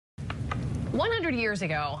100 years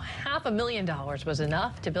ago, $500,000 was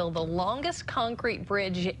enough to build the longest concrete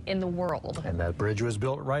bridge in the world. And that bridge was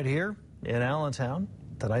built right here in Allentown.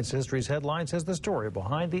 Tonight's History's Headlines has the story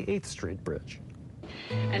behind the 8th Street Bridge.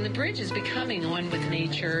 And the bridge is becoming one with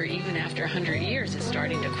nature even after 100 years. It's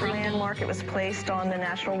starting to crumble. Landmark, it was placed on the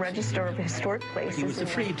National Register of Historic Places. He was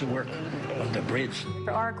afraid to work on the bridge.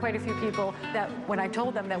 There are quite a few people that when I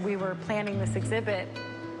told them that we were planning this exhibit,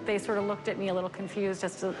 they sort of looked at me a little confused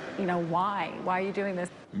as to, why? Why are you doing this?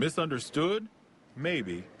 Misunderstood?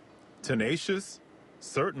 Maybe. Tenacious?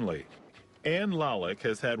 Certainly. Ann Lalick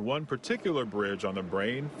has had one particular bridge on the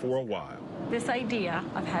brain for a while. This idea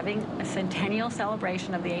of having a centennial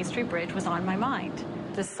celebration of the 8th Street Bridge was on my mind.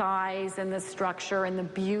 The size and the structure and the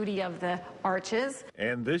beauty of the arches.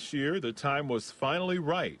 And this year, the time was finally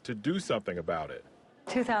right to do something about it.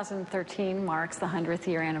 2013 marks the 100th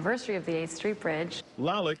year anniversary of the 8th Street Bridge.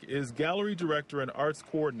 Lalick is gallery director and arts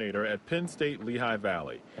coordinator at Penn State Lehigh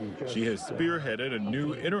Valley. She has spearheaded a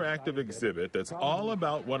new interactive exhibit that's all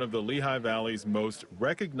about one of the Lehigh Valley's most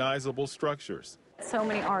recognizable structures. So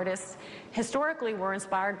many artists historically were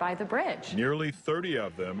inspired by the bridge. Nearly 30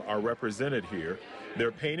 of them are represented here.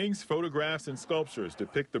 Their paintings, photographs, and sculptures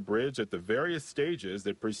depict the bridge at the various stages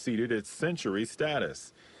that preceded its century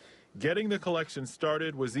status. Getting the collection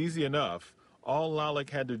started was easy enough. All Lalick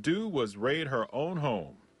had to do was raid her own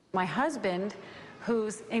home. My husband,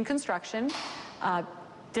 who's in construction,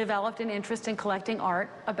 developed an interest in collecting art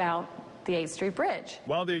about the 8th Street Bridge.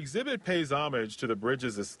 While the exhibit pays homage to the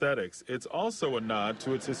bridge's aesthetics, it's also a nod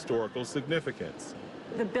to its historical significance.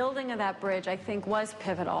 The building of that bridge, I think, was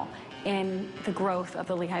pivotal in the growth of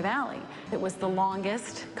the Lehigh Valley. It was the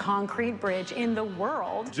longest concrete bridge in the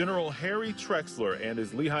world. General Harry Trexler and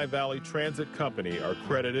his Lehigh Valley Transit Company are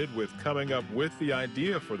credited with coming up with the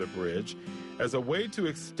idea for the bridge as a way to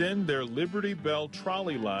extend their Liberty Bell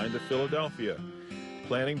trolley line to Philadelphia.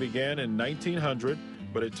 Planning began in 1900,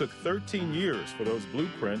 but it took 13 years for those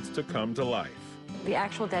blueprints to come to life. The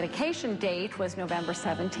actual dedication date was November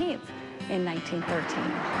 17th in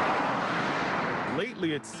 1913.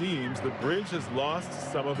 Lately, it seems the bridge has lost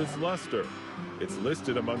some of its luster. It's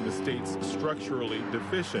listed among the state's structurally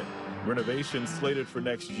deficient. Renovations slated for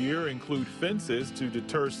next year include fences to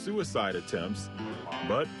deter suicide attempts.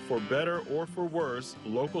 But for better or for worse,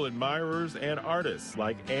 local admirers and artists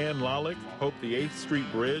like Ann Lalick hope the 8th Street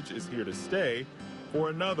Bridge is here to stay for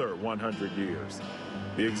another 100 years.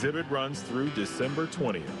 The exhibit runs through December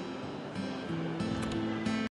 20th.